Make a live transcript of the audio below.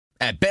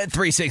At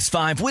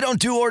Bet365, we don't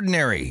do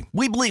ordinary.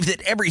 We believe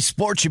that every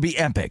sport should be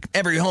epic.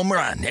 Every home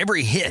run,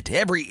 every hit,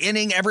 every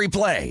inning, every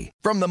play.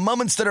 From the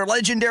moments that are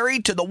legendary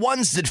to the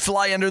ones that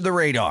fly under the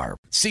radar.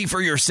 See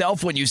for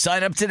yourself when you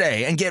sign up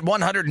today and get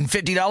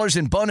 $150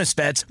 in bonus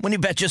bets when you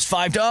bet just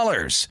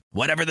 $5.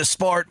 Whatever the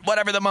sport,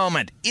 whatever the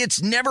moment,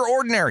 it's never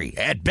ordinary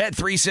at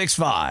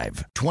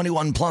Bet365.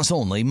 21 plus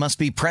only. Must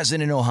be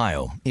present in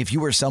Ohio. If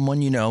you or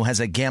someone you know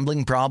has a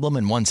gambling problem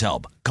and wants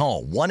help,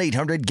 call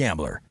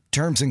 1-800-GAMBLER.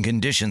 Terms and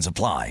conditions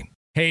apply.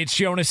 Hey, it's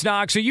Jonas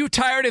Knox. Are you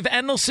tired of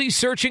endlessly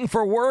searching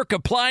for work,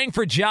 applying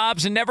for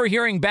jobs, and never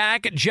hearing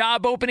back?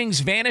 Job openings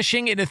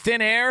vanishing into thin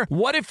air?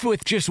 What if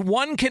with just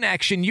one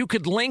connection, you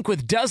could link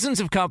with dozens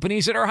of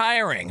companies that are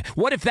hiring?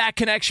 What if that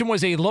connection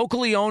was a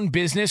locally owned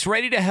business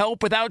ready to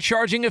help without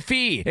charging a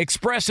fee?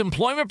 Express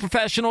Employment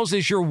Professionals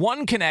is your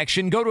one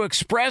connection. Go to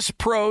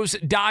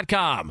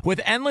expresspros.com.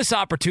 With endless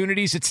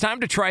opportunities, it's time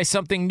to try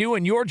something new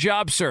in your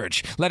job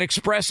search. Let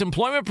Express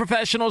Employment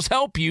Professionals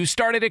help you.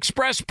 Start at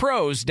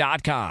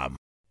expresspros.com.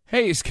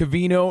 Hey, it's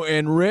Cavino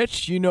and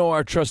Rich. You know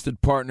our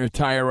trusted partner,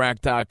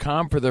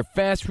 TireRack.com, for their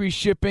fast free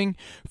shipping,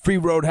 free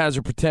road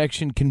hazard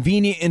protection,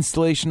 convenient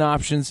installation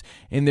options,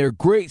 and their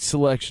great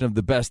selection of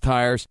the best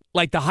tires,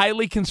 like the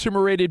highly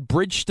consumer-rated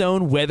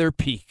Bridgestone Weather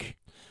Peak.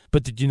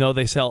 But did you know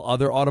they sell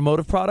other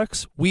automotive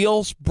products?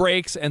 Wheels,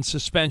 brakes, and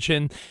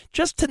suspension,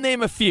 just to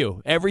name a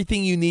few.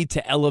 Everything you need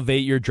to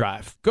elevate your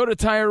drive. Go to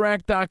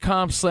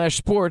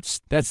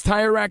TireRack.com/sports. That's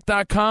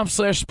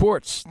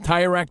TireRack.com/sports.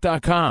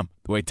 TireRack.com,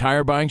 the way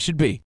tire buying should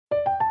be.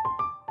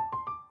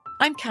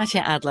 I'm Katya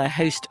Adler,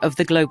 host of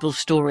The Global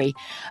Story.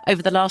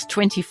 Over the last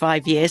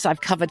 25 years, I've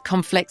covered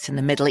conflicts in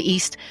the Middle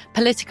East,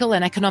 political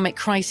and economic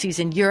crises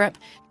in Europe,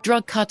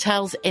 drug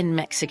cartels in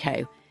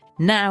Mexico.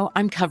 Now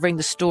I'm covering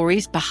the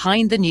stories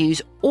behind the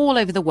news all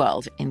over the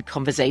world in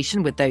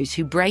conversation with those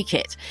who break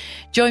it.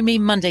 Join me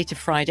Monday to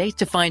Friday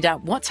to find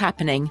out what's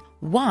happening,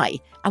 why,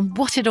 and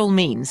what it all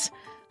means.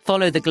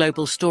 Follow The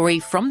Global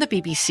Story from the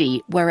BBC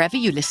wherever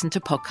you listen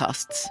to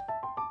podcasts.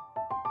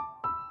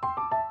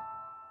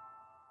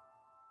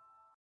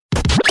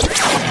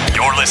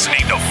 You're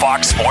listening to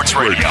Fox Sports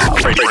Radio.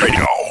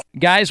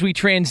 Guys, we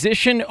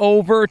transition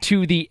over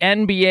to the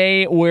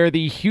NBA where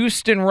the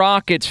Houston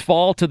Rockets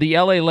fall to the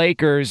LA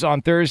Lakers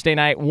on Thursday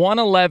night,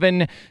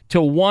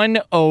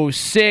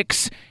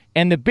 111-106.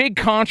 And the big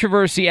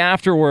controversy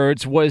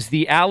afterwards was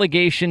the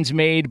allegations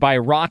made by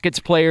Rockets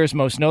players,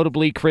 most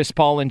notably Chris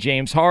Paul and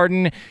James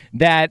Harden,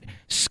 that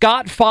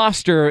Scott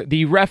Foster,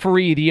 the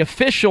referee, the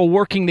official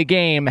working the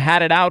game,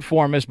 had it out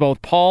for him as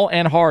both Paul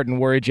and Harden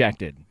were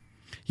ejected.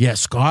 Yeah,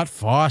 Scott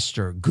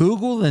Foster.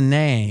 Google the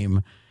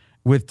name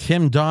with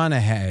Tim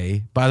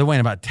Donaghy. By the way,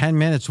 in about 10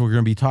 minutes, we're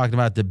going to be talking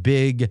about the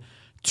big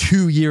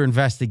 2-year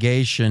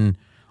investigation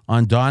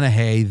on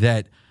Donaghy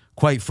that,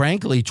 quite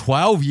frankly,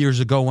 12 years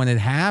ago when it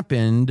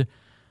happened,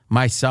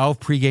 myself,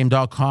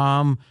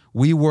 pregame.com,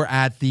 we were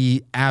at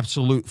the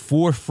absolute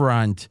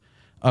forefront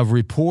of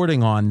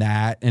reporting on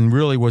that and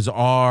really was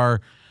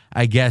our,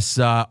 I guess,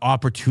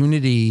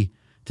 opportunity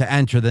to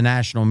enter the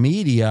national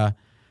media.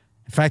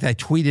 In fact, I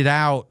tweeted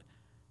out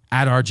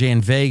at RJ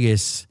in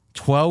Vegas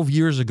 12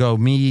 years ago,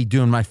 me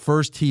doing my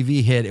first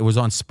TV hit. It was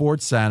on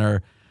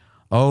SportsCenter.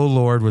 Oh,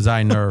 Lord, was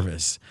I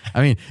nervous.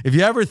 I mean, if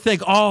you ever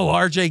think, oh,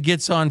 RJ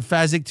gets on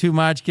Fezzik too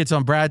much, gets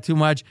on Brad too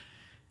much,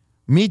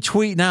 me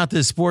tweeting out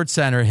this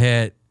SportsCenter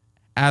hit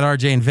at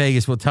RJ in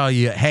Vegas will tell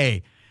you,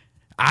 hey,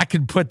 I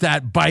could put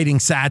that biting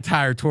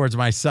satire towards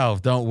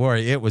myself. Don't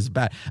worry. It was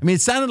bad. I mean,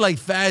 it sounded like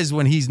Fez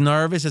when he's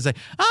nervous. It's like,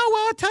 oh,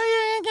 well, I'll tell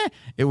you.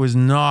 It was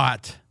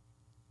not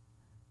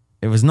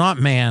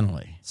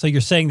manly. So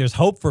you're saying there's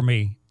hope for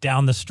me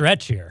down the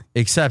stretch here?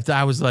 Except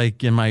I was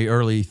like in my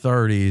early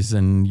 30s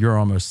and you're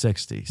almost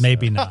 60. So.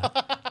 Maybe not.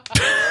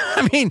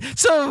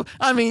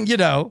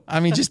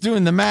 Just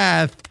doing the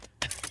math,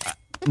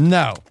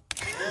 no.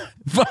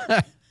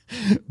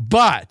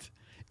 But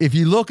if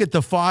you look at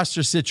the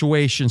Foster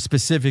situation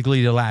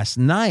specifically to last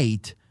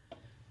night,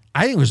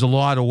 I think there's a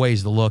lot of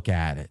ways to look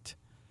at it.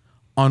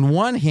 On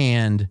one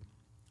hand,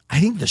 I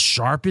think the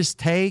sharpest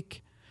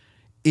take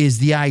is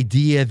the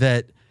idea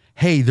that,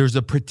 hey, there's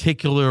a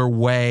particular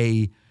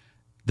way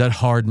that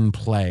Harden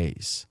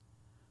plays,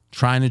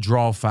 trying to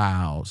draw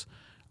fouls.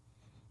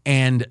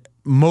 And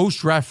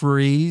most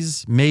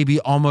referees, maybe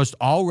almost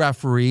all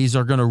referees,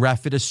 are going to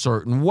ref it a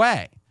certain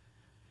way.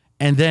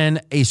 And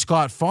then a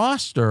Scott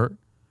Foster,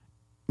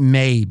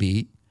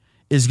 maybe,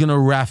 is going to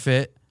ref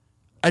it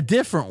a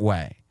different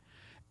way.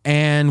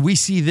 And we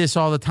see this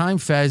all the time,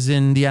 Fez,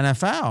 in the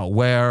NFL,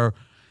 where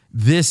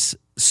this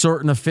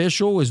certain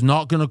official is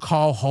not going to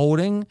call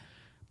holding,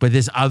 but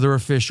this other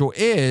official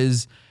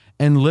is.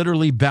 And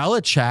literally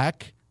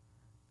Belichick,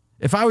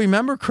 if I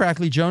remember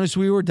correctly, Jonas,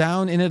 we were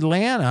down in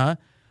Atlanta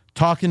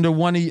talking to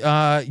one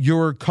of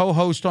your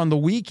co-host on the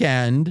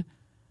weekend.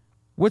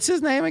 What's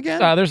his name again?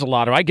 There's a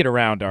lot of them. I get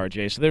around,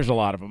 RJ, so there's a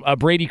lot of them.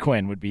 Brady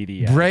Quinn would be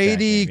the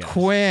Brady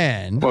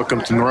Quinn.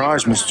 Welcome to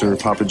Mirage, Mr.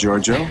 Papa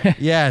Giorgio.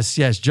 Yes,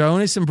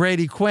 Jonas and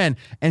Brady Quinn.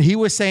 And he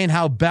was saying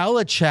how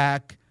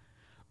Belichick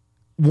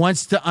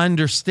wants to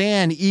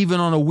understand, even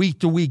on a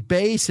week-to-week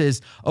basis,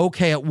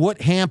 okay, at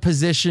what hand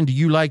position do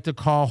you like to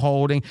call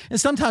holding?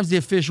 And sometimes the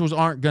officials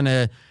aren't going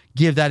to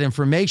give that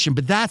information,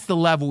 but that's the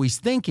level he's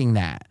thinking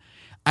that.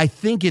 I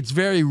think it's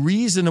very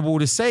reasonable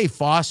to say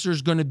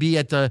Foster's going to be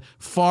at the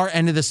far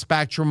end of the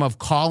spectrum of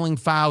calling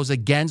fouls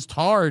against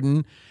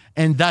Harden,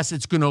 and thus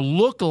it's going to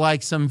look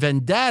like some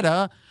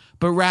vendetta,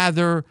 but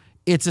rather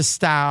it's a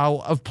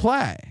style of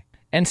play.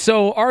 And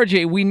so,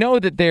 RJ, we know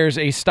that there's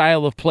a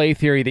style of play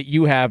theory that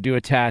you have to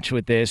attach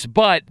with this,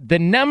 but the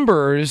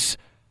numbers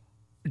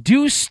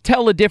do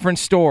tell a different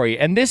story.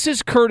 And this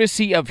is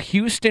courtesy of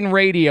Houston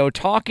Radio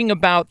talking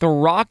about the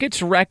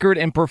Rockets' record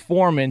and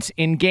performance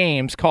in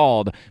games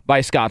called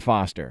by Scott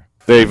Foster.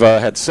 They've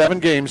had 7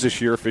 games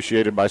this year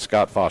officiated by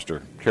Scott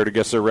Foster. Care to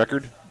guess their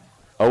record?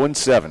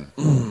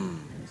 0-7.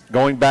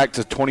 Going back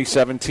to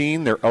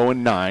 2017, they're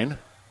 0-9.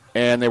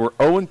 And they were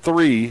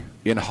 0-3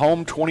 in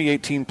home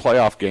 2018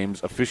 playoff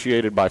games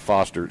officiated by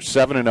Foster,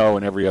 7-0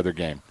 in every other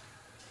game.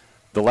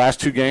 The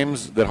last 2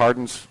 games that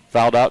Harden's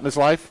fouled out in his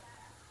life,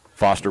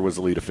 Foster was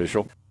the lead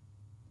official.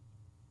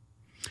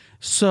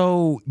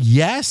 So,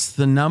 yes,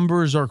 the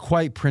numbers are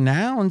quite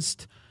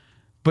pronounced,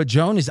 but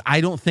Jonas, I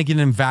don't think it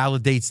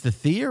invalidates the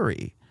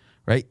theory,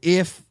 right?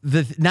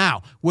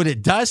 Now, what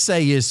it does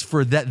say is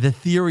for the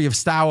theory of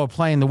style of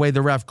play and the way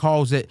the ref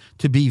calls it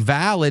to be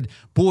valid,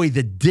 boy,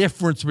 the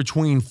difference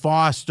between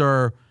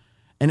Foster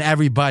and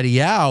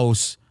everybody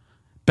else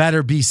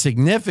better be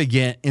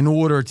significant in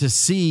order to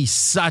see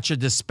such a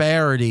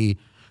disparity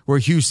where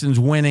Houston's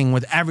winning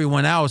with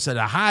everyone else at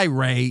a high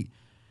rate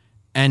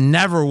and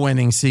never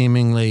winning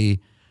seemingly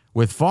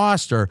with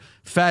Foster.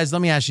 Fez,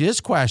 let me ask you this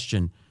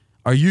question.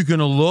 Are you going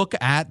to look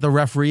at the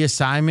referee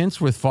assignments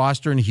with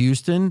Foster and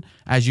Houston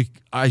as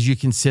you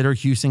consider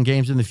Houston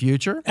games in the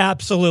future?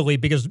 Absolutely,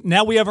 because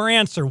now we have our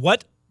answer.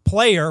 What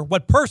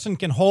person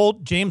can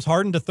hold James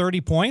Harden to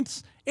 30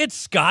 points? It's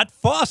Scott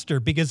Foster,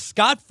 because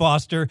Scott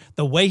Foster,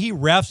 the way he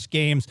refs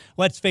games,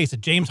 let's face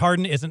it, James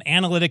Harden is an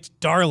analytics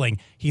darling.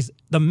 He's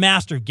the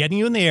master of getting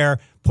you in the air,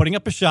 putting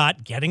up a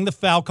shot, getting the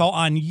foul call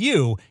on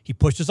you. He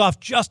pushes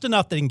off just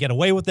enough that he can get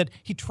away with it.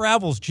 He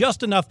travels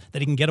just enough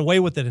that he can get away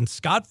with it. And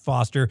Scott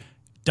Foster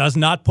does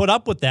not put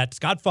up with that.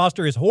 Scott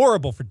Foster is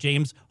horrible for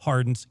James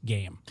Harden's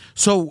game.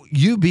 So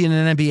you being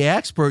an NBA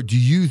expert, do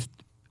you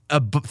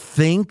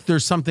think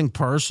there's something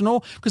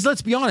personal? Because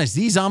let's be honest,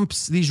 these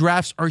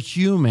refs are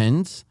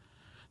humans.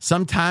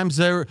 Sometimes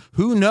they're,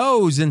 who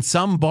knows, in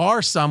some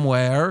bar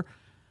somewhere,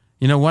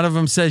 one of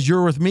them says,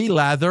 "You're with me,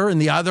 Leather,"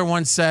 and the other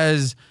one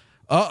says,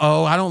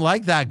 "Uh-oh, I don't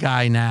like that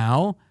guy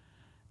now."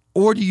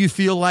 Or do you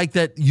feel like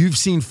that you've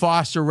seen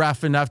Foster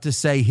ref enough to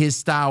say his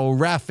style of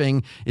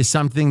reffing is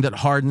something that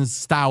Harden's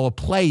style of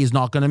play is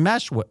not going to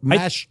mesh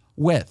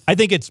with? I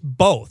think it's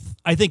both.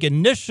 I think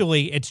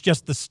initially it's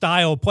just the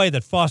style of play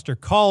that Foster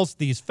calls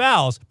these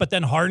fouls, but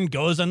then Harden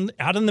goes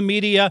out in the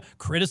media,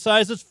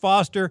 criticizes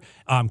Foster.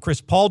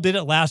 Chris Paul did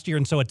it last year,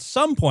 and so at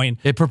some point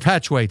it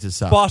perpetuates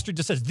itself. Foster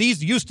just says,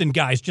 these Houston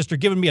guys just are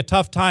giving me a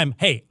tough time.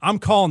 Hey, I'm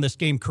calling this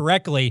game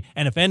correctly,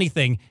 and if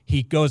anything,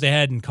 he goes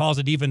ahead and calls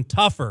it even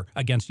tougher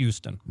against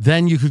Houston.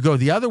 Then you could go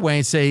the other way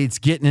and say it's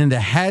getting in the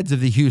heads of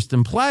the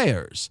Houston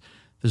players.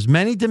 There's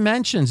many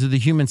dimensions of the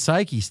human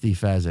psyche, Steve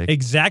Fezzik.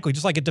 Exactly.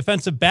 Just like a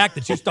defensive back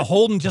that's used to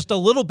holding just a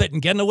little bit and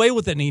getting away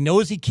with it, and he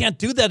knows he can't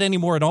do that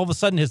anymore, and all of a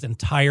sudden his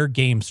entire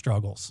game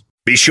struggles.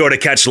 Be sure to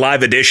catch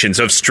live editions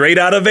of Straight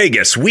Outta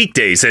Vegas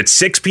weekdays at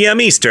 6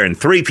 p.m. Eastern,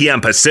 3 p.m.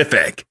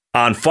 Pacific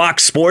on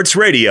Fox Sports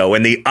Radio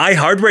and the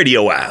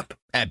iHeartRadio app.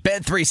 At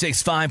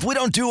Bet365, we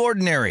don't do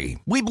ordinary.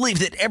 We believe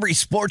that every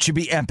sport should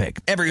be epic.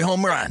 Every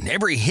home run,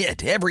 every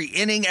hit, every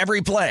inning, every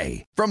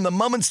play. From the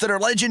moments that are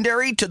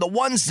legendary to the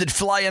ones that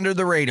fly under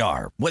the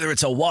radar. Whether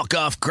it's a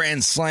walk-off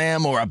grand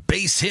slam or a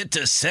base hit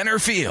to center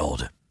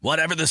field.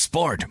 Whatever the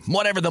sport,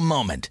 whatever the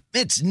moment.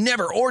 It's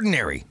never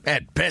ordinary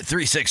at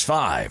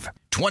Bet365.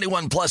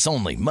 21 plus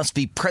only. Must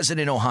be present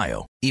in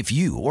Ohio. If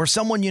you or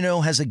someone you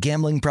know has a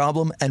gambling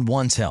problem and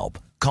wants help,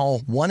 call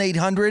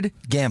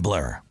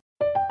 1-800-GAMBLER.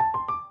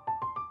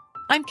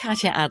 I'm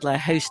Katya Adler,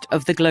 host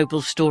of The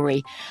Global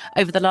Story.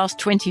 Over the last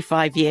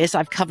 25 years,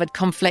 I've covered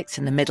conflicts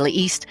in the Middle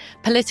East,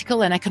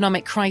 political and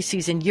economic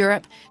crises in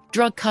Europe,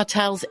 drug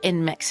cartels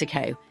in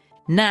Mexico.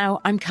 Now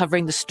I'm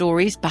covering the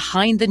stories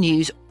behind the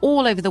news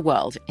all over the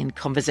world in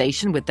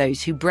conversation with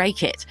those who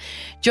break it.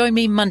 Join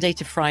me Monday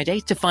to Friday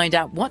to find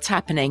out what's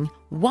happening,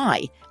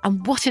 why,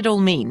 and what it all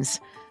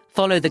means.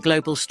 Follow The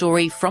Global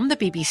Story from the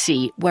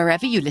BBC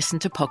wherever you listen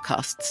to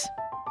podcasts.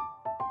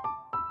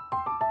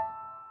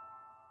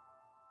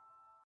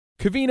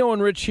 Covino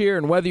and Rich here,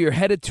 and whether you're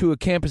headed to a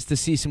campus to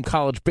see some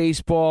college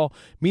baseball,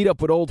 meet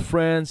up with old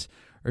friends,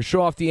 or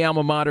show off the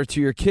alma mater to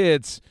your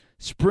kids,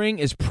 spring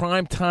is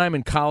prime time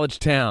in college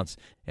towns.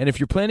 And if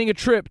you're planning a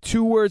trip,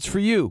 2 words for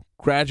you: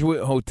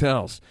 Graduate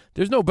Hotels.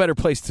 There's no better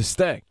place to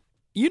stay.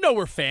 You know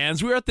we're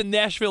fans. We were at the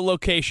Nashville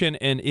location,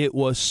 and it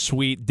was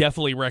sweet.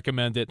 Definitely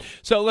recommend it.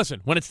 So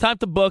listen, when it's time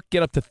to book,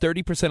 get up to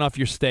 30% off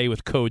your stay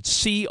with code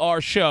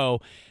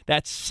CRSHOW.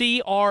 That's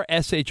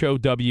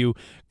CRSHOW.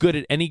 good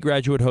at any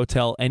Graduate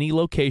Hotel, any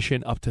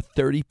location, up to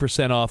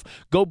 30% off.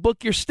 Go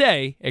book your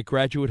stay at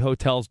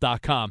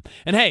graduatehotels.com.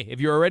 And hey,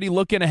 if you're already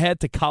looking ahead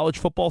to college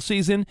football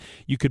season,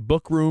 you could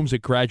book rooms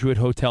at Graduate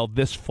Hotel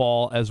this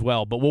fall as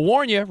well. But we'll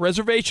warn you,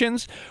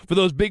 reservations for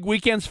those big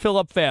weekends fill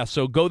up fast,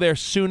 so go there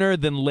sooner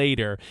than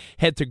later.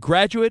 Head to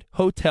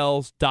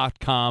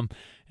graduatehotels.com.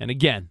 And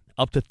again,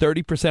 up to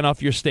 30%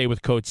 off your stay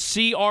with code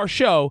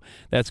CRSHOW.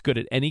 That's good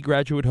at any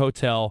Graduate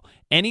Hotel,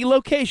 any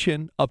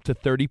location, up to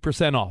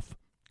 30% off.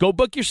 Go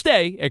book your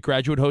stay at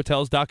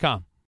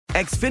graduatehotels.com.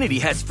 Xfinity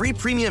has free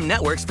premium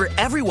networks for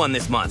everyone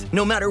this month,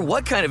 no matter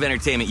what kind of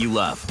entertainment you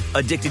love.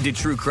 Addicted to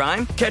true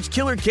crime? Catch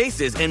killer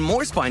cases and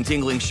more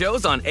spine-tingling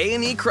shows on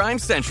A&E Crime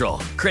Central.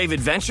 Crave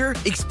adventure?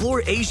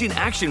 Explore Asian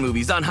action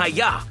movies on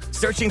Hi-YAH.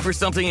 Searching for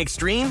something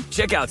extreme?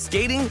 Check out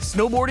skating,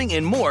 snowboarding,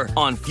 and more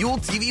on Fuel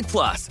TV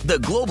Plus, the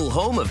global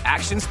home of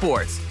action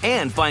sports.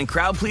 And find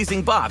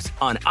crowd-pleasing bops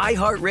on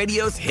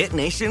iHeartRadio's Hit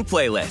Nation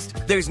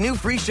playlist. There's new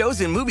free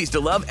shows and movies to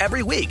love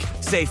every week.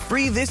 Say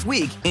free this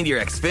week in your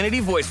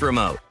Xfinity voice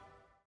remote.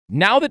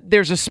 Now that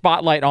there's a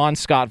spotlight on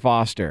Scott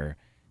Foster,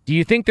 do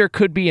you think there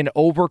could be an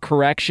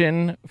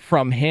overcorrection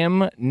from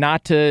him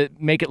not to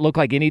make it look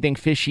like anything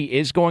fishy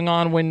is going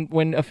on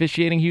when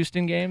officiating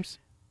Houston games?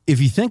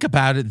 If you think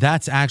about it,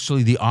 that's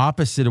actually the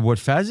opposite of what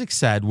Fezzik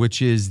said,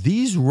 which is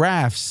these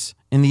refs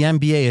in the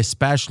NBA,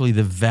 especially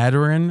the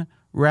veteran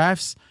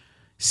refs,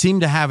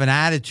 seem to have an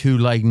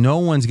attitude like no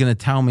one's going to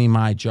tell me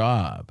my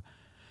job.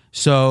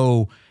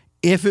 So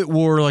if it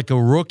were like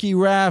a rookie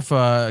ref,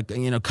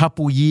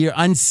 couple year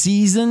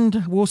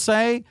unseasoned, we'll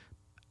say,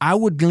 I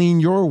would lean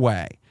your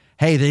way.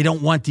 Hey, they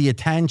don't want the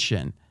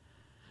attention.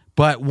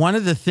 But one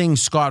of the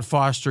things Scott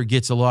Foster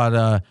gets a lot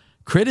of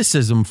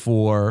criticism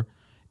for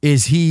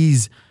is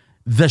he's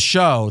the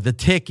show, the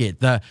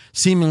ticket,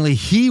 seemingly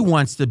he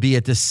wants to be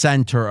at the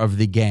center of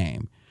the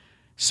game.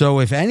 So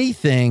if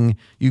anything,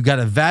 you got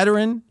a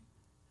veteran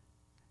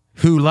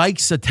who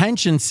likes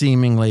attention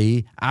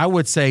seemingly. I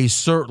would say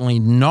certainly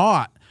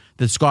not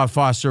that Scott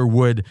Foster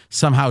would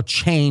somehow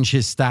change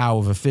his style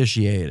of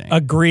officiating.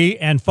 Agree.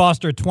 And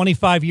Foster, a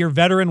 25-year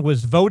veteran,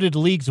 was voted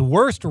league's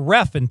worst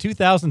ref in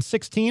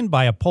 2016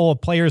 by a poll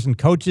of players and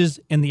coaches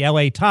in the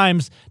LA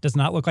Times. Does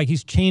not look like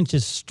he's changed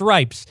his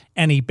stripes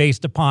any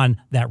based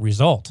upon that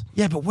result.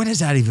 Yeah, but what does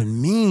that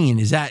even mean?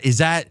 Is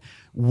that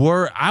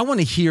where I want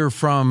to hear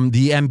from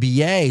the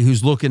NBA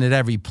who's looking at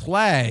every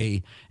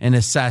play and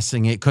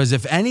assessing it? Because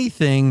if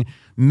anything,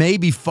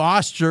 maybe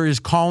Foster is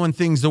calling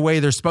things the way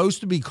they're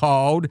supposed to be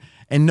called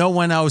and no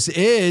one else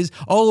is.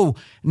 Oh,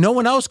 no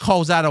one else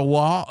calls that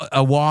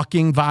a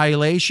walking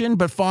violation,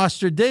 but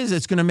Foster does.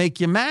 It's going to make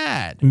you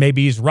mad.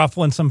 Maybe he's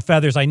ruffling some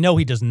feathers. I know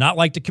he does not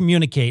like to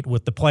communicate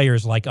with the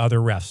players like other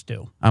refs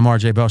do. I'm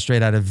RJ Bell,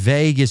 straight out of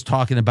Vegas,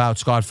 talking about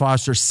Scott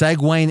Foster,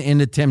 segueing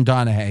into Tim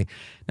Donaghy.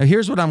 Now,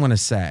 here's what I'm going to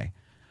say.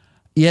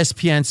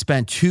 ESPN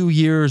spent 2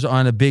 years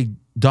on a big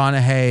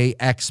Donaghy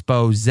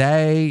expose.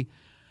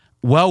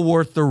 Well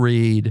worth the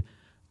read,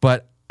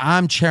 but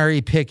I'm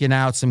cherry picking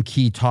out some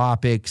key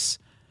topics.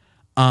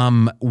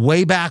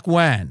 Way back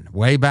when,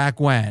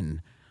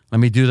 let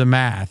me do the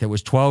math. It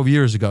was 12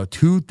 years ago.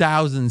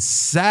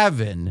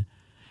 2007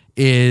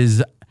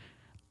 is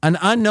an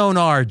unknown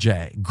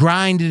RJ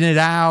grinding it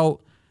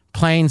out,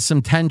 playing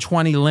some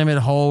 10-20 limit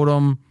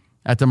hold'em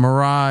at the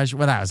Mirage.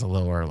 Well, that was a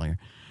little earlier.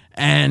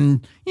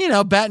 And,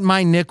 betting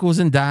my nickels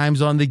and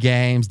dimes on the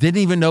games.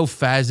 Didn't even know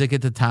Fezzik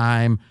at the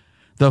time.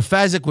 Though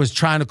Fezzik was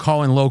trying to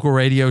call in local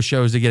radio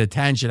shows to get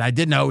attention. I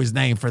didn't know his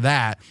name for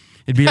that.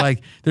 It'd be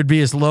like there'd be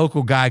this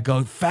local guy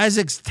go,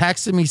 Fezzik's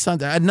texting me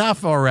something.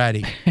 Enough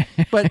already.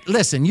 But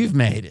listen, you've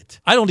made it.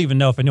 I don't even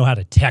know if I know how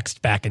to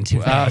text back in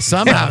 2000.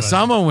 Somehow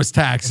someone was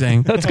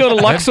texting. Let's go to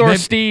Luxor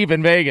Steve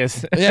in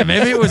Vegas. Yeah,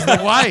 maybe it was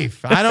the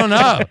wife. I don't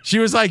know. She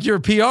was like your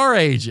PR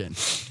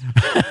agent.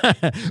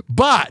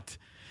 But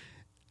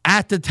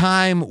at the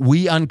time,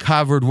 we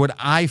uncovered what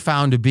I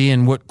found to be,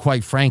 and what,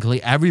 quite frankly,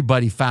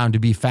 everybody found to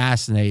be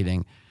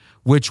fascinating,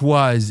 which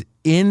was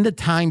in the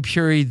time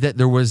period that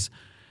there was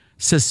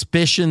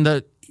suspicion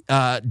that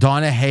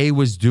Donaghy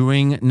was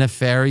doing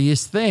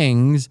nefarious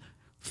things,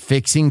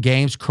 fixing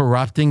games,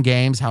 corrupting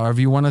games, however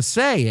you want to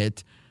say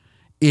it,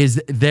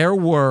 is there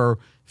were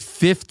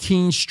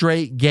 15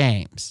 straight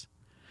games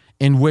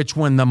in which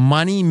when the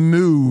money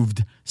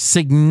moved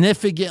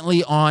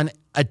significantly on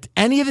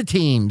any of the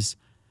teams,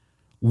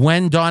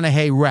 when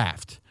Donaghy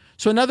reffed.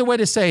 So another way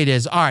to say it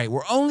is, all right,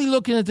 we're only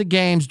looking at the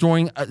games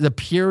during the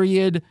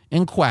period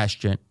in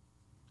question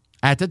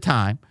at the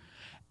time,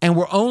 and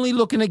we're only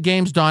looking at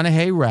games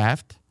Donaghy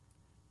reffed,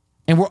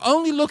 and we're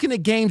only looking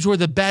at games where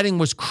the betting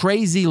was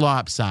crazy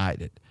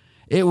lopsided.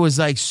 It was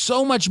like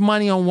so much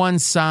money on one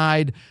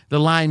side, the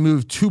line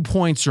moved 2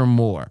 points or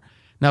more.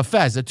 Now,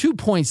 Fez, a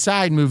 2-point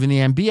side move in the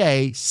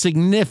NBA,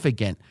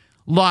 significant.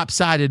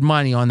 Lopsided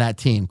money on that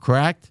team,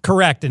 correct?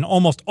 Correct, and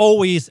almost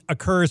always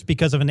occurs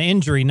because of an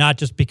injury, not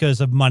just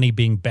because of money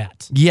being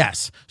bet.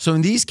 Yes. So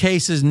in these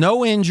cases,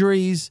 no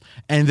injuries,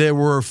 and there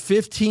were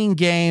 15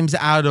 games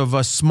out of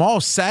a small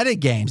set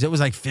of games. It was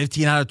like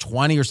 15 out of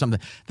 20 or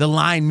something. The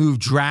line moved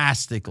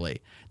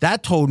drastically.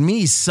 That told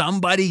me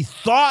somebody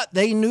thought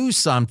they knew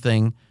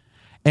something.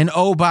 And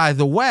oh, by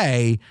the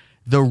way,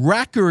 the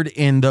record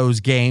in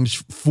those games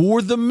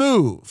for the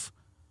move,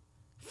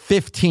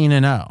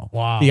 15-0.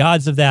 Wow. The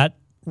odds of that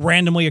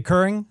randomly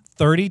occurring,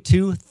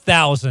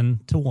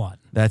 32,000 to 1.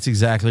 That's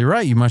exactly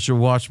right. You must have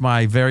watched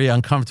my very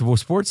uncomfortable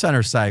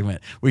SportsCenter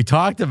segment. We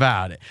talked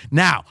about it.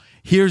 Now,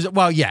 it's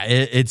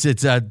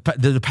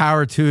the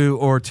power 2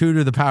 or 2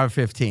 to the power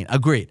 15.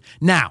 Agreed.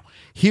 Now,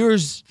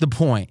 here's the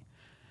point.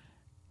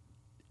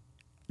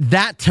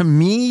 That, to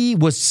me,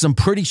 was some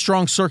pretty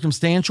strong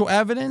circumstantial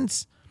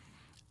evidence.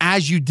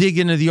 As you dig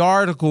into the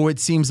article, it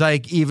seems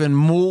like even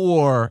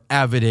more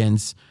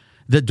evidence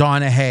that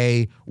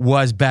Donahue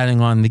was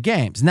betting on the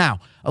games. Now,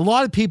 a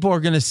lot of people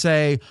are going to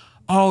say,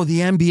 oh,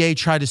 the NBA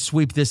tried to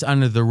sweep this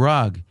under the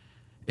rug.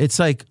 It's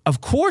like,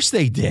 of course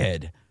they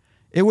did.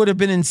 It would have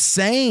been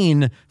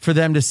insane for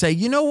them to say,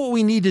 you know what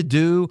we need to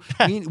do?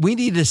 We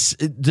need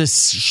to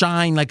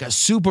shine like a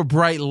super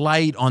bright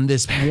light on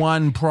this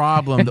one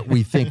problem that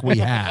we think we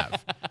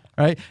have.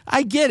 Right?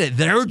 I get it.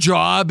 Their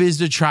job is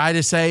to try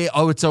to say,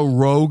 oh, it's a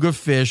rogue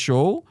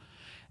official.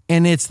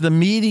 And it's the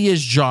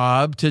media's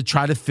job to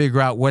try to figure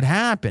out what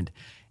happened.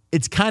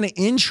 It's kind of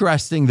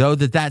interesting, though,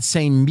 that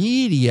same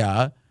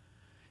media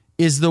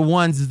is the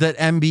ones that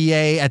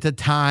NBA at the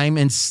time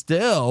and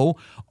still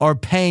are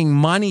paying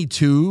money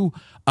to,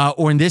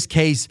 or in this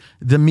case,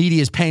 the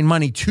media is paying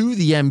money to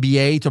the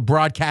NBA to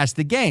broadcast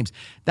the games.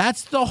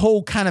 That's the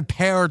whole kind of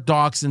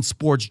paradox in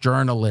sports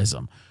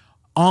journalism.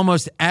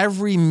 Almost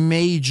every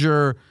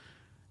major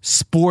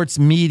sports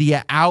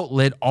media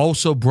outlet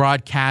also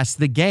broadcasts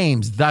the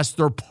games. Thus,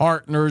 they're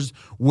partners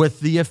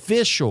with the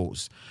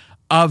officials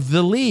of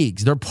the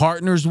leagues. They're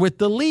partners with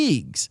the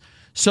leagues.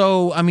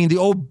 So, I mean, the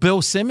old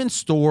Bill Simmons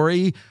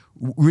story,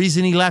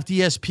 reason he left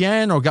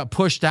ESPN or got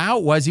pushed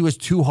out was he was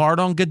too hard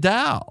on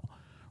Goodell,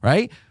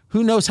 right?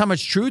 Who knows how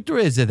much truth there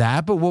is to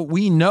that, but what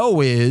we know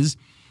is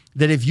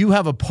that if you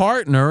have a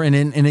partner and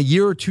in a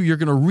year or two you're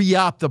going to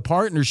re-op the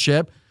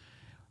partnership,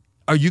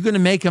 are you going to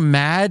make them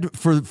mad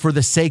for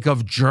the sake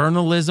of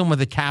journalism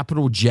with a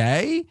capital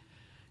J?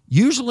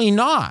 Usually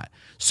not.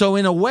 So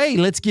in a way,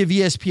 let's give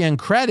ESPN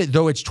credit,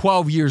 though it's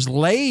 12 years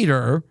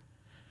later,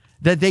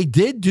 that they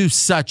did do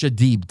such a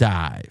deep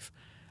dive.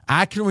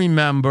 I can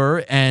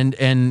remember, and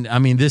I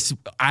mean, this,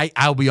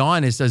 I'll be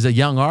honest, as a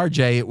young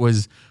RJ, it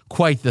was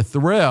quite the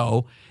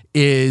thrill,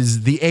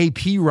 is the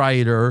AP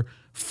writer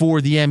for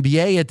the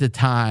NBA at the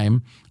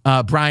time,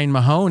 Brian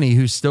Mahoney,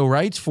 who still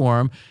writes for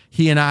him.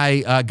 He and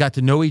I got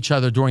to know each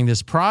other during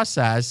this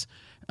process.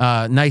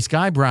 Nice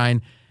guy,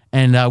 Brian.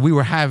 And we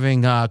were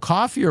having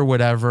coffee or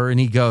whatever, and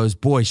he goes,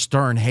 boy,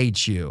 Stern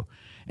hates you.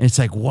 And it's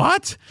like,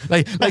 what?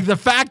 Like the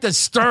fact that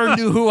Stern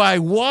knew who I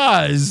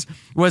was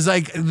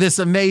like this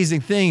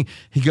amazing thing.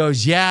 He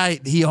goes, yeah,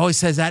 he always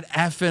says that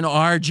effing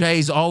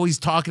RJ's always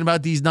talking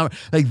about these numbers.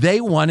 Like,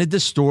 they wanted the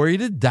story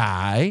to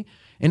die.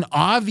 And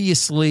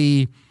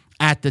obviously,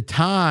 at the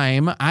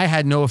time, I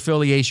had no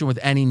affiliation with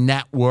any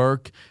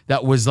network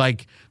that was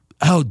like,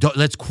 oh,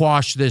 let's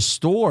quash this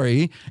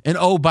story. And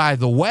oh, by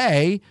the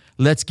way,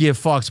 let's give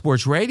Fox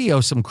Sports Radio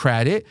some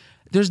credit.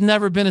 There's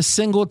never been a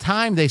single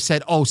time they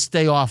said, oh,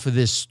 stay off of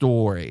this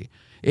story.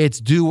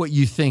 It's do what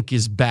you think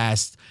is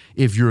best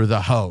if you're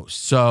the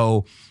host.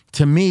 So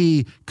to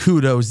me,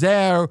 kudos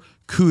there.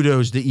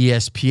 Kudos to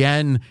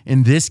ESPN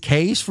in this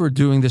case for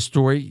doing the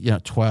story,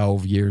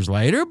 12 years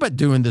later, but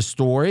doing the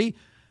story.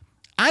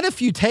 I had a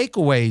few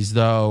takeaways,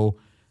 though,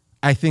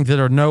 I think that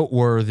are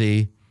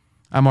noteworthy.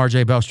 I'm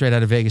RJ Bell, straight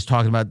out of Vegas,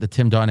 talking about the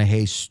Tim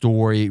Donahue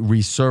story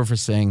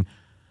resurfacing.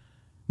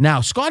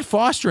 Now, Scott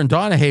Foster and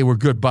Donahue were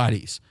good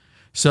buddies.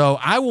 So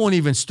I won't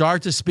even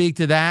start to speak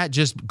to that.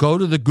 Just go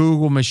to the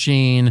Google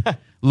machine,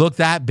 look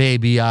that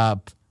baby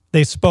up.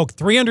 They spoke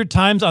 300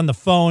 times on the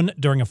phone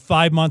during a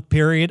 5-month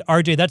period.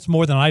 RJ, that's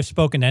more than I've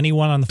spoken to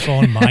anyone on the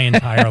phone my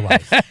entire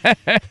life.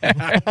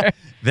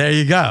 There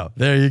you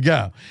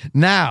go.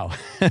 Now,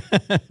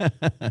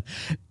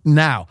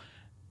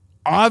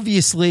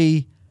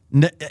 obviously,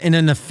 in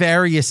a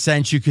nefarious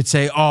sense, you could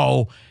say,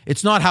 oh,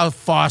 it's not how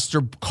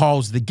Foster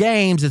calls the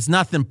games. It's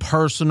nothing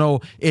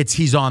personal. It's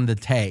he's on the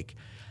take.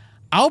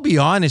 I'll be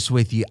honest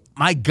with you.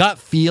 My gut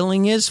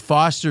feeling is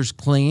Foster's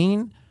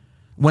clean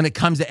when it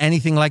comes to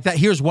anything like that.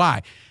 Here's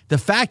why. The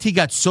fact he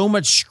got so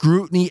much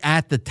scrutiny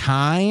at the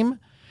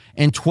time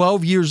and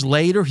 12 years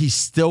later, he's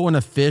still an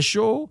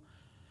official.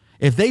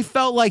 If they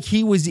felt like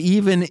he was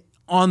even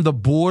on the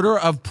border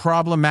of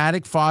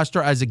problematic,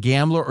 Foster, as a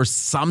gambler or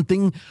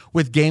something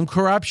with game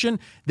corruption,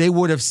 they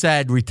would have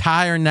said,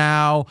 retire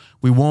now.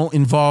 We won't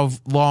involve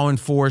law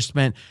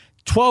enforcement.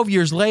 12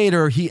 years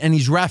later,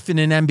 he's reffing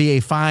in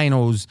NBA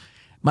finals.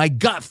 My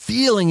gut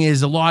feeling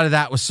is a lot of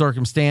that was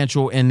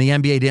circumstantial and the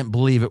NBA didn't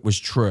believe it was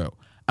true.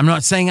 I'm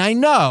not saying I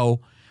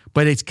know,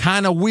 but it's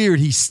kind of weird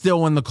he's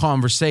still in the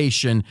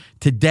conversation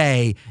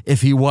today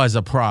if he was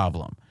a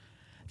problem.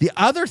 The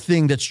other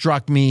thing that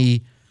struck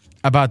me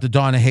about the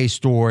Donahue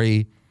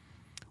story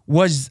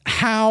was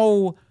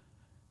how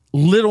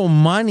little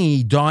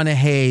money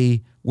Donahue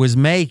was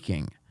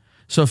making.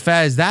 So,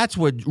 Fez, that's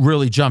what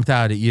really jumped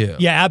out at you.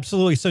 Yeah,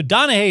 absolutely. So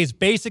Donahue is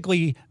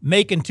basically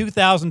making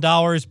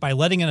 $2,000 by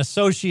letting an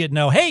associate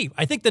know, hey,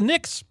 I think the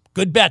Knicks,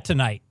 good bet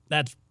tonight.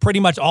 That's pretty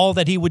much all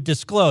that he would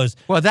disclose.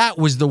 Well, that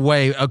was the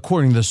way,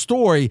 according to the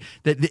story,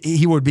 that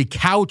he would be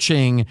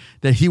couching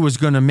that he was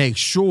going to make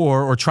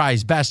sure or try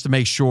his best to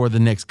make sure the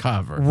Knicks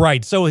covered.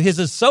 Right. So his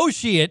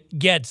associate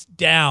gets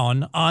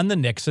down on the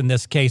Knicks in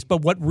this case.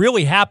 But what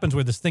really happens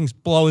where this thing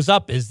blows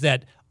up is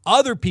that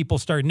other people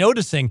start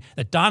noticing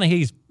that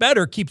Donahue's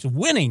bettor keeps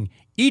winning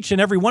each and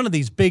every one of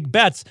these big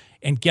bets.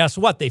 And guess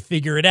what? They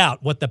figure it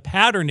out, what the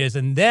pattern is.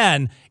 And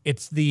then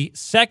it's the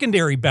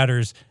secondary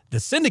bettors, the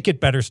syndicate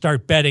bettors,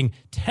 start betting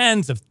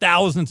tens of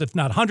thousands, if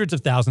not hundreds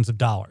of thousands of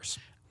dollars.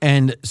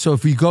 And so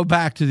if we go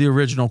back to the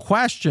original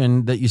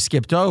question that you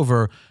skipped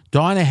over,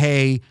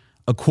 Donahue,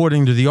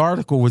 according to the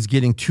article, was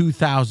getting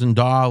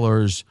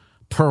 $2,000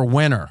 per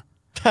winner,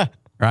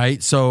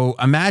 right? So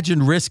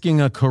imagine risking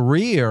a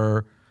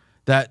career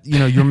that,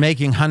 you're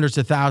making hundreds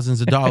of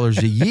thousands of dollars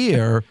a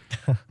year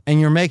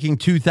and you're making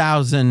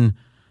 $2,000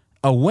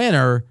 a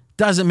winner.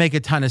 Doesn't make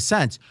a ton of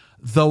sense,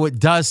 though it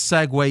does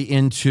segue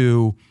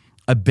into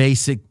a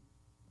basic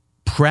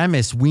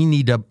premise we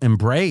need to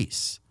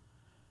embrace.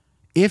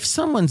 If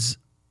someone's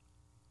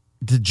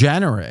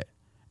degenerate,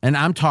 and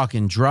I'm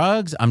talking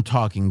drugs, I'm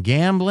talking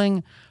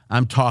gambling,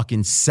 I'm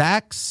talking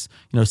sex,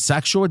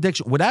 sexual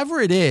addiction, whatever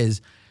it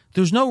is,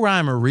 there's no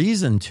rhyme or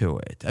reason to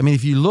it. I mean,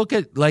 if you look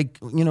at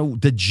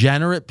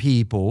degenerate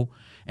people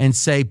and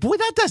say, boy,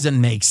 that doesn't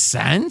make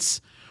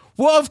sense.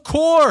 Well, of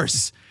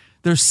course,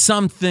 there's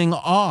something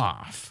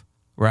off,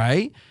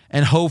 right?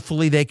 And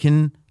hopefully they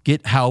can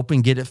get help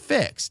and get it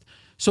fixed.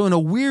 So in a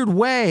weird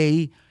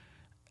way,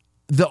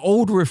 the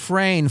old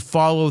refrain,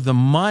 follow the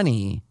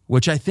money,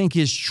 which I think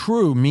is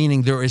true,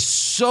 meaning there is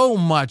so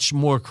much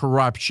more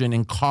corruption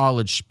in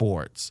college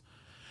sports.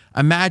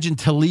 Imagine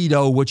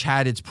Toledo, which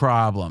had its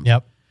problem.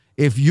 Yep.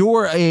 If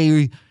you're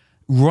a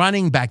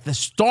running back, the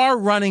star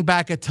running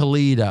back at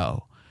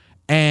Toledo,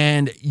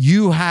 and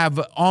you have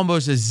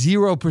almost a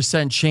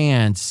 0%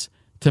 chance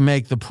to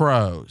make the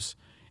pros,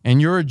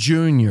 and you're a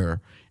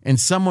junior, and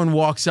someone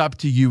walks up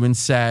to you and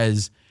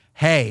says,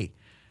 hey,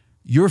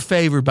 you're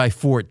favored by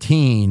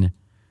 14,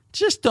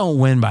 just don't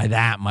win by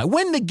that much.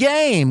 Win the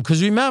game,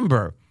 because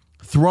remember,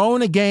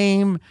 throwing a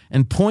game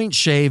and point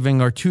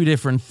shaving are two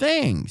different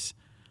things.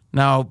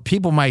 Now,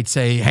 people might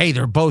say, hey,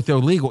 they're both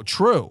illegal.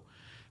 True.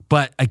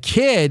 But a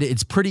kid,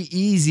 it's pretty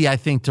easy, I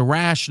think, to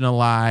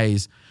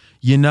rationalize,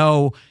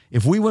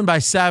 if we win by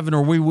 7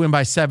 or we win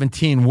by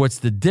 17, what's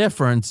the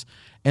difference?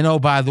 And, oh,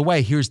 by the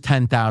way, here's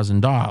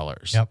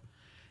 $10,000. Yep.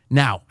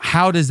 Now,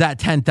 how does that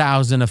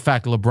 $10,000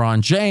 affect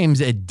LeBron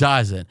James? It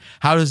doesn't.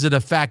 How does it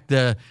affect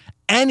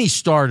any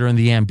starter in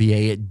the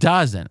NBA? It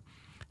doesn't.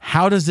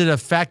 How does it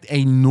affect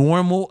a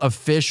normal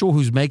official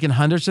who's making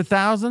hundreds of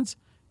thousands?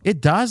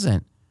 It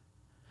doesn't.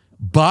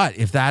 But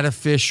if that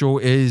official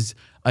is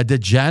a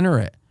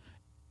degenerate,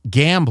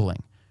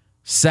 gambling,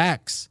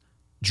 sex,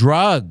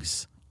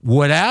 drugs,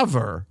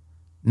 whatever,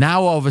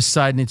 now all of a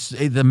sudden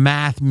the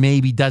math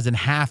maybe doesn't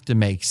have to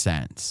make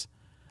sense.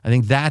 I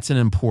think that's an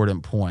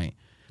important point.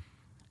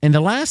 And the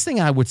last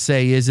thing I would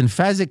say is, and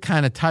Fezzik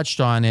kind of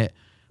touched on it,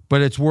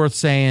 but it's worth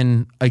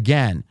saying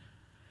again,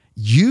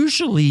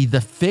 usually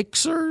the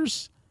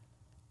fixers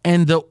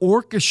and the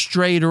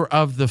orchestrator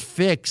of the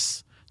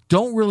fix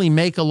don't really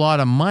make a lot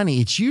of money.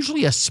 It's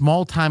usually a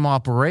small-time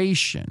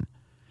operation.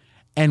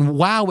 And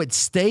while it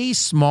stays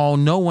small,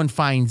 no one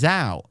finds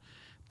out.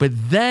 But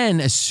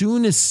then as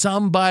soon as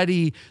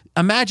somebody,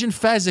 imagine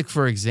Fezzik,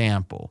 for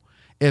example.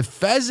 If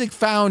Fezzik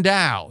found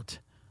out,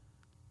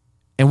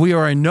 and we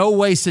are in no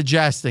way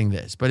suggesting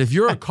this, but if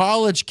you're a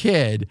college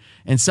kid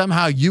and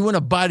somehow you and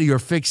a buddy are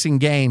fixing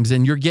games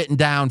and you're getting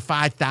down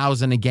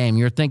 $5,000 a game,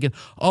 you're thinking,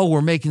 oh,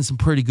 we're making some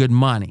pretty good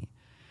money.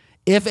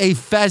 If a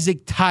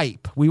Fezzik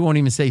type, we won't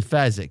even say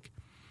Fezzik,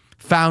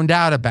 found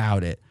out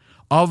about it,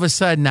 all of a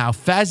sudden now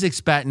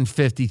Fezzik's betting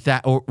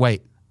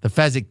the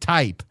Fezzik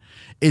type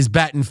is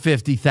betting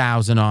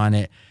 $50,000 on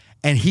it,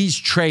 and he's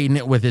trading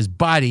it with his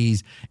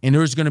buddies, and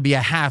there's going to be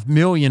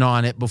 $500,000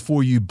 on it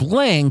before you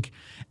blink,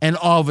 and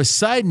all of a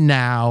sudden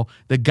now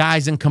the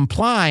guys in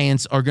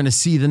compliance are going to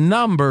see the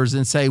numbers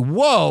and say,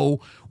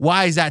 whoa,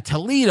 why is that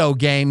Toledo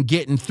game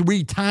getting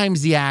 3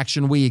 times the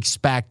action we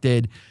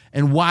expected,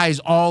 and why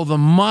is all the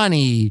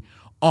money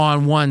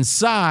on one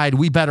side?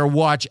 We better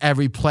watch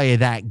every play of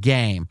that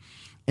game.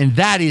 And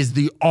that is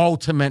the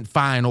ultimate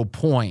final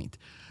point.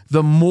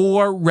 The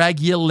more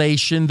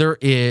regulation there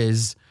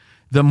is,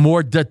 the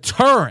more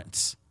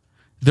deterrence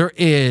there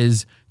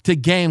is to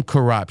game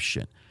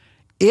corruption.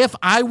 If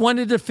I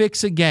wanted to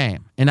fix a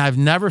game, and I've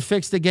never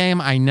fixed a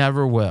game, I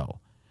never will.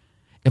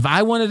 If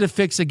I wanted to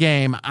fix a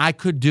game, I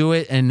could do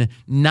it and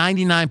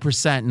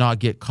 99% not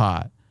get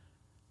caught.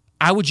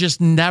 I would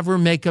just never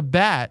make a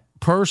bet,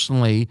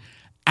 personally,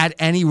 at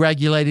any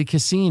regulated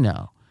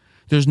casino.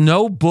 There's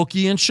no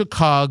bookie in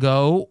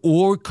Chicago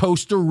or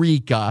Costa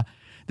Rica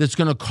that's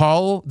going to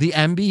call the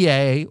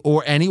NBA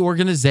or any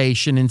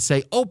organization and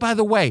say, oh, by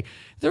the way,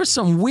 there's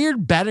some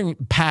weird betting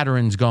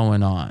patterns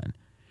going on.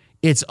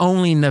 It's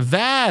only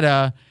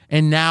Nevada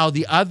and now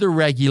the other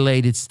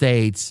regulated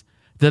states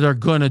that are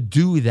going to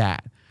do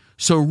that.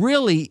 So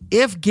really,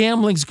 if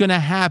gambling's going to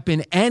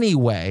happen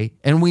anyway,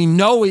 and we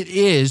know it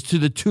is to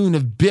the tune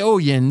of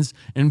billions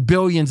and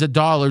billions of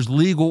dollars,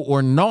 legal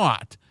or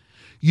not,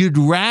 you'd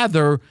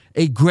rather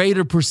a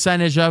greater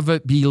percentage of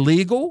it be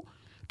legal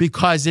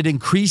because it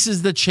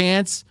increases the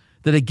chance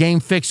that a game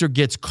fixer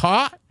gets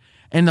caught,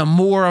 and the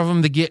more of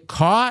them that get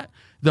caught,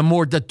 the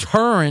more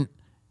deterrent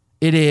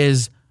it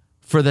is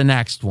for the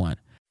next one.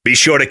 Be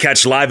sure to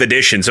catch live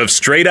editions of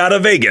Straight Outta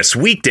Vegas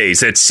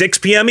weekdays at 6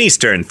 p.m.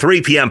 Eastern,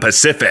 3 p.m.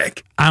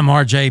 Pacific. I'm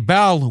RJ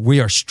Bell. We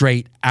are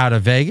Straight Outta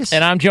Vegas.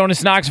 And I'm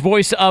Jonas Knox,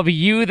 voice of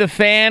You, the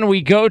fan.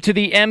 We go to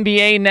the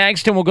NBA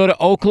next, and we'll go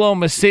to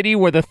Oklahoma City,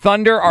 where the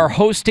Thunder are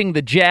hosting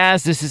the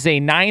Jazz. This is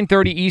a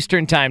 9:30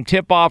 Eastern time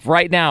tip-off.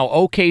 Right now,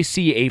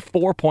 OKC a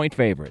 4-point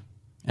favorite.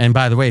 And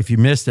by the way, if you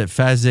missed it,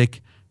 Fezzik,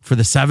 for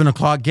the 7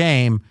 o'clock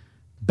game,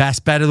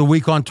 best bet of the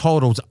week on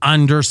totals,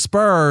 under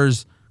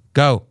Spurs.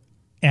 Go.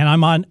 And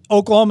I'm on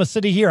Oklahoma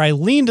City here. I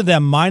lean to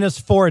them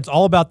 -4. It's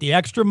all about the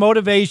extra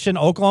motivation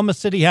Oklahoma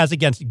City has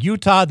against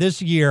Utah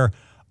this year.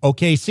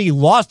 OKC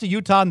lost to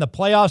Utah in the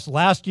playoffs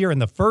last year in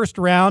the first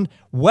round.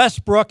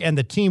 Westbrook and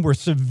the team were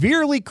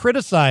severely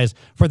criticized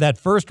for that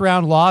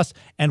first-round loss,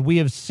 and we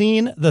have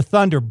seen the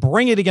Thunder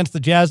bring it against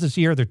the Jazz this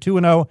year. They're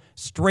 2-0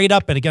 straight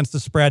up and against the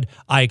spread.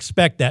 I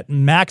expect that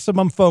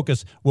maximum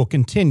focus will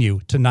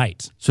continue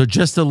tonight. So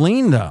just a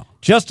lean, though.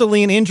 Just a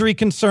lean. Injury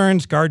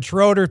concerns. Guard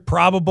Schroeder,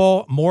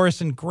 probable.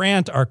 Morris and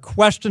Grant are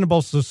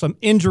questionable, so some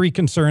injury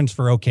concerns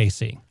for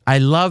OKC. I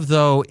love,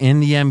 though, in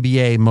the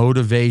NBA,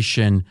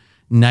 motivation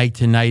night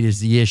to night is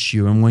the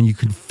issue. And when you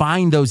can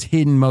find those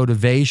hidden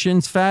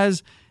motivations,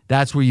 Fez,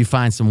 that's where you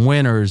find some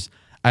winners.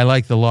 I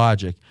like the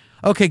logic.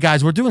 Okay,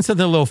 guys, we're doing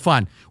something a little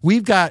fun.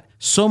 We've got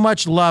so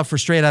much love for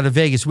Straight Outta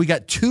Vegas. We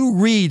got 2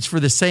 reads for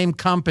the same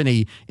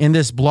company in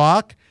this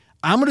block.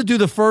 I'm going to do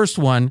the first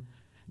one.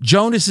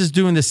 Jonas is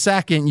doing the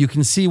second. You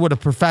can see what a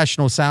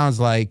professional sounds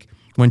like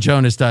when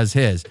Jonas does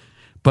his.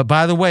 But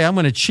by the way, I'm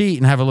going to cheat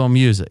and have a little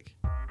music.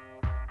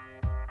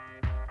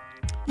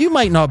 You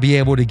might not be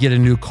able to get a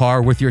new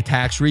car with your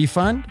tax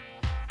refund,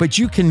 but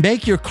you can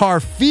make your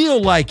car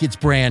feel like it's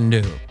brand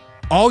new.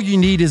 All you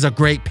need is a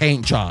great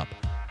paint job.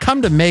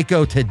 Come to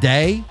Maaco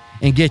today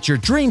and get your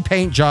dream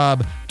paint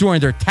job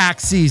during their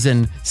tax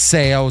season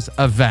sales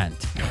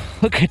event.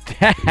 Look at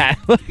that.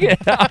 Look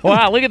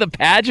at the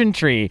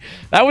pageantry.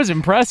 That was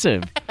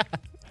impressive.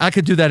 I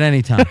could do that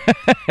anytime.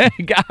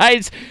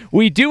 Guys,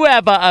 we do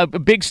have a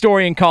big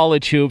story in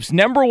college hoops.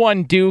 Number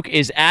 1 Duke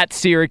is at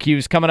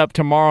Syracuse coming up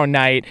tomorrow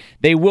night.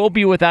 They will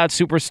be without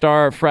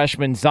superstar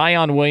freshman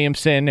Zion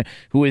Williamson,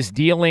 who is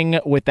dealing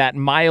with that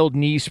mild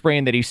knee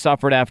sprain that he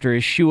suffered after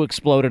his shoe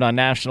exploded on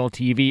national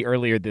TV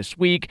earlier this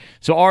week.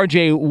 So,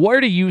 RJ, where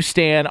do you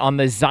stand on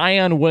the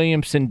Zion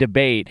Williamson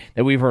debate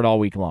that we've heard all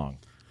week long?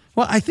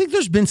 Well, I think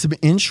there's been some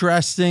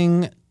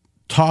interesting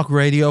talk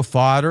radio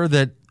fodder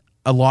that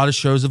a lot of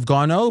shows have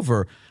gone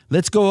over.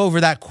 Let's go over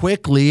that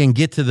quickly and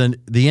get to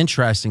the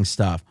interesting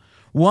stuff.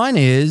 One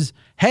is,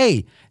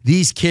 hey,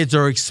 these kids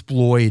are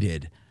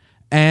exploited.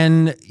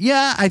 And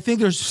yeah, I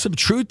think there's some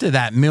truth to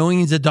that.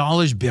 Millions of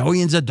dollars,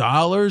 billions of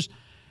dollars,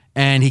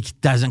 and he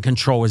doesn't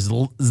control his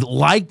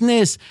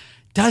likeness,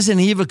 doesn't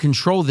even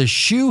control the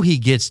shoe he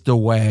gets to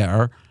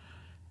wear.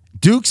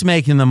 Duke's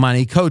making the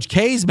money. Coach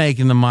K's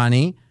making the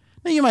money.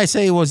 Now you might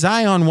say, well,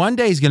 Zion one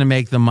day is going to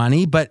make the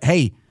money, but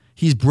hey,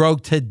 he's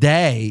broke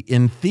today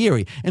in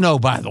theory. And oh,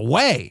 by the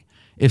way,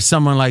 if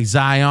someone like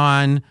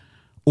Zion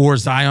or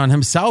Zion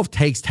himself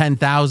takes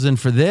 $10,000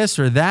 for this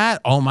or that,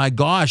 oh my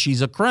gosh,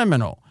 he's a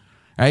criminal,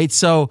 right?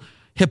 So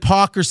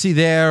hypocrisy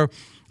there.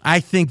 I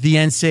think the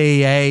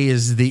NCAA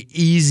is the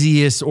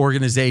easiest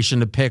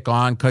organization to pick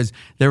on because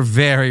they're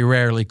very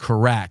rarely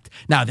correct.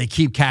 Now, they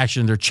keep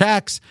cashing their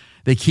checks.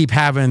 They keep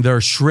having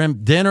their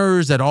shrimp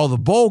dinners at all the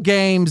bowl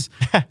games.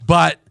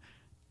 But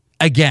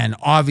again,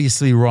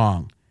 obviously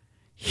wrong.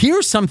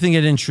 Here's something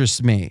that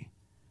interests me.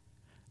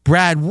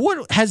 Brad,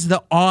 what has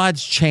the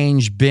odds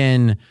change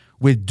been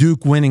with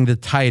Duke winning the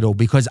title?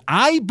 Because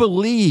I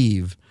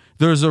believe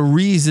there's a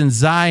reason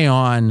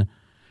Zion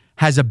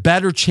has a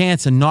better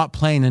chance of not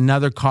playing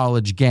another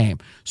college game.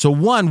 So,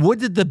 one, what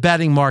did the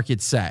betting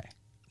market say?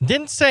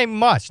 Didn't say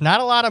much. Not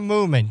a lot of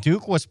movement.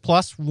 Duke was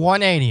plus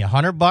 180.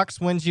 $100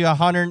 wins you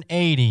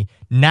 180.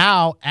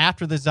 Now,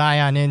 after the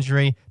Zion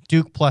injury,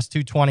 Duke plus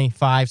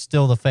 225,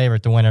 still the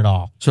favorite to win it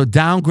all. So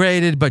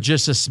downgraded, but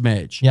just a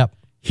smidge. Yep.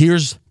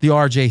 Here's the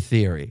RJ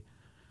theory.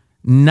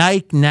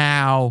 Nike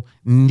now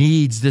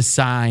needs to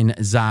sign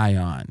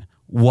Zion.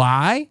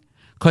 Why?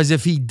 Because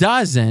if he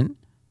doesn't,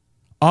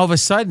 all of a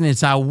sudden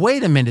it's out,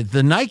 wait a minute,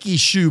 the Nike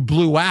shoe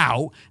blew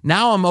out.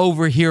 Now I'm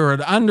over here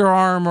at Under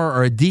Armour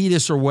or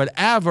Adidas or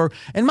whatever,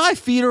 and my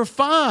feet are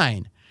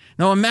fine.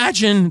 Now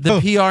imagine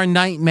the PR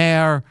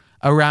nightmare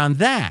around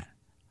that.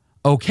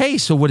 Okay,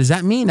 so what does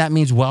that mean? That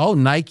means, well,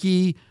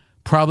 Nike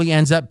probably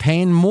ends up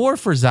paying more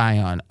for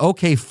Zion.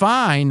 Okay,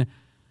 fine.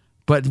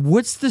 But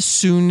what's the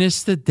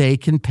soonest that they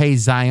can pay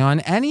Zion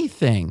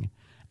anything?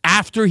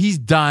 After he's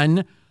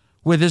done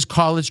with his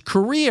college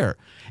career.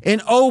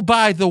 And oh,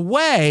 by the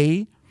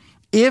way,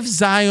 if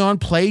Zion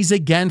plays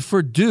again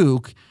for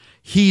Duke,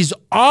 he's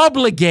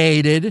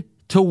obligated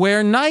to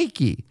wear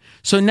Nike.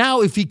 So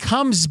now if he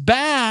comes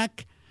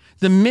back,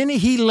 the minute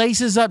he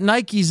laces up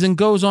Nikes and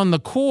goes on the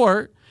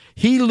court,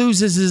 he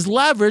loses his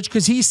leverage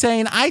because he's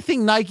saying, I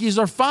think Nikes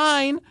are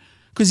fine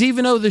because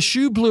even though the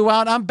shoe blew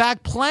out, I'm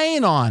back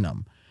playing on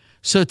them.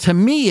 So to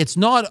me, it's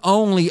not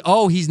only,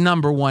 oh, he's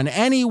number one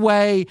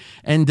anyway,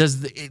 and does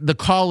the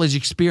college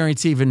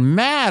experience even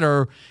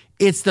matter?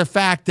 It's the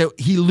fact that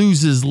he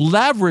loses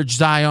leverage,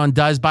 Zion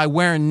does, by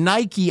wearing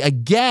Nike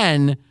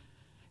again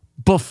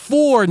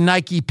before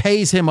Nike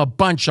pays him a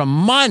bunch of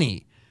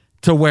money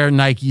to wear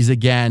Nikes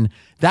again.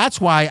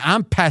 That's why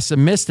I'm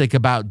pessimistic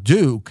about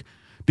Duke,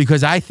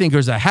 because I think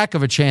there's a heck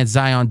of a chance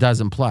Zion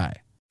doesn't play.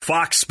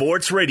 Fox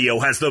Sports Radio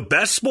has the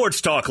best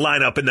sports talk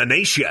lineup in the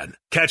nation.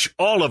 Catch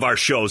all of our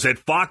shows at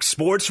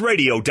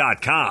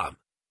foxsportsradio.com.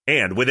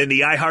 And within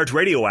the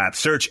iHeartRadio app,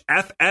 search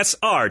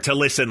FSR to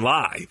listen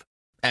live.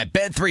 At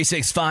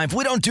Bet365,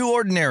 we don't do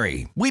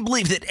ordinary. We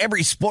believe that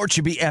every sport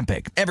should be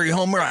epic. Every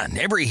home run,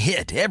 every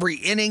hit, every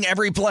inning,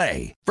 every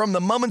play. From the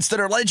moments that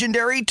are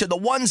legendary to the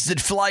ones that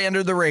fly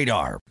under the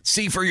radar.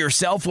 See for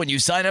yourself when you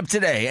sign up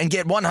today and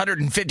get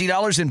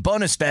 $150 in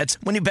bonus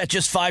bets when you bet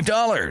just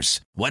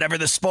 $5. Whatever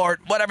the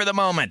sport, whatever the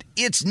moment,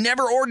 it's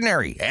never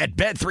ordinary at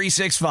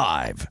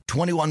Bet365.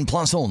 21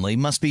 plus only.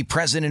 Must be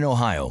present in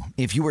Ohio.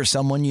 If you or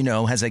someone you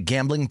know has a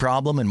gambling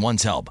problem and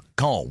wants help,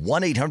 call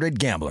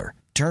 1-800-GAMBLER.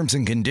 Terms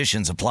and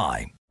conditions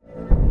apply.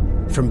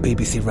 From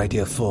BBC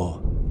Radio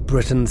 4,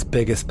 Britain's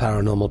biggest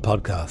paranormal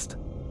podcast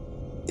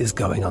is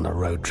going on a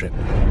road trip.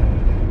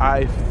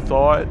 I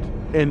thought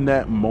in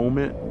that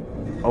moment,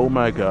 oh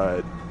my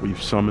God, we've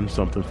summoned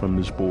something from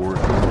this board.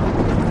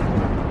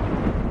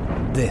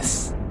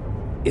 This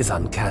is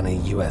Uncanny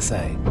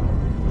USA.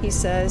 He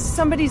says,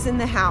 somebody's in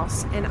the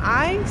house, and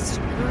I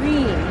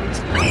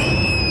screamed...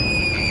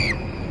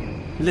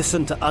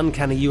 Listen to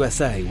Uncanny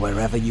USA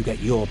wherever you get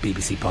your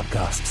BBC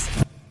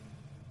podcasts,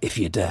 if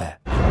you dare.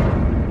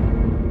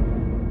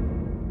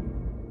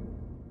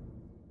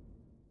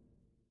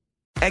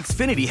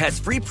 Xfinity has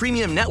free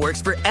premium networks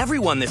for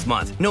everyone this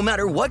month, no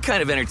matter what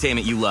kind of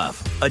entertainment you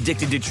love.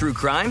 Addicted to true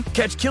crime?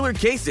 Catch killer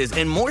cases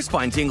and more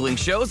spine-tingling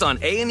shows on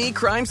A&E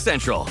Crime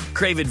Central.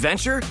 Crave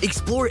adventure?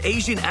 Explore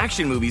Asian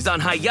action movies on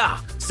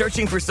Hi-YAH.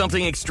 Searching for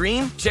something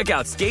extreme? Check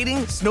out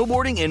skating,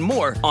 snowboarding, and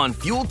more on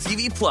Fuel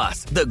TV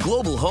Plus, the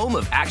global home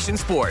of action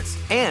sports.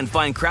 And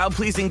find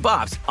crowd-pleasing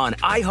bops on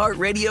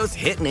iHeartRadio's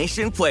Hit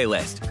Nation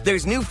playlist.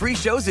 There's new free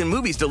shows and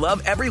movies to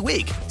love every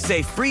week.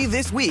 Say free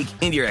this week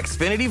in your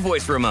Xfinity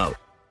voice remote.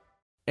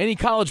 Any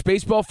college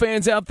baseball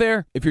fans out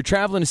there? If you're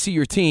traveling to see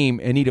your team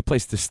and need a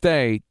place to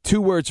stay,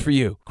 2 words for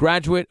you: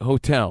 Graduate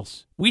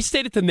Hotels. We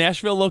stayed at the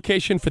Nashville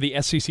location for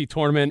the SEC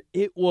tournament.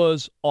 It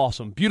was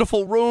awesome.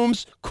 Beautiful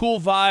rooms,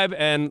 cool vibe,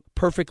 and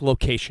perfect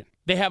location.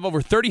 They have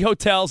over 30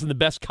 hotels in the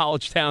best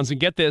college towns, and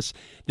get this,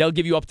 they'll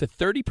give you up to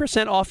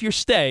 30% off your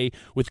stay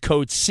with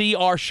code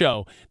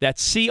CRSHOW.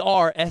 That's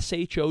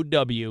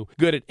CRSHOW.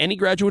 Good at any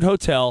Graduate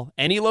Hotel,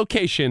 any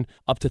location,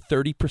 up to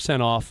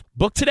 30% off.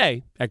 Book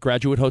today at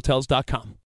graduatehotels.com.